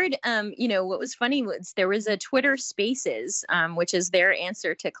 I heard, what was funny was there was a Twitter Spaces, which is their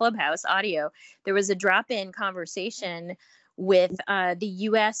answer to Clubhouse audio. There was a drop-in conversation with the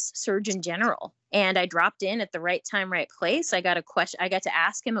U.S. Surgeon General, and I dropped in at the right time, right place. I got to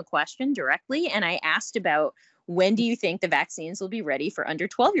ask him a question directly, and I asked about, when do you think the vaccines will be ready for under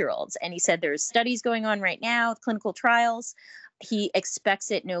 12-year-olds? And he said there's studies going on right now, clinical trials. He expects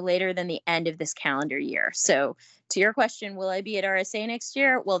it no later than the end of this calendar year. So to your question, will I be at RSA next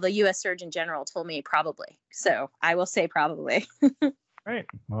year? Well, the U.S. Surgeon General told me probably. So I will say probably. Right.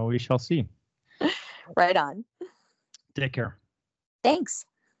 Well, we shall see. Right on. Take care. Thanks.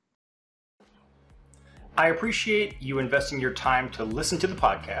 I appreciate you investing your time to listen to the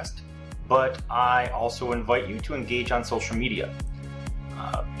podcast, but I also invite you to engage on social media.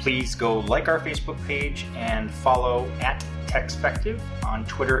 Please go like our Facebook page and follow @Techspective on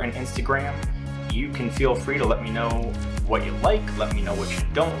Twitter and Instagram. You can feel free to let me know what you like, let me know what you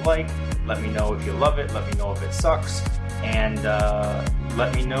don't like, let me know if you love it, let me know if it sucks, and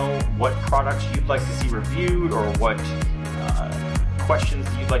let me know what products you'd like to see reviewed or what questions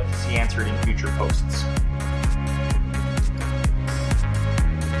you'd like to see answered in future posts.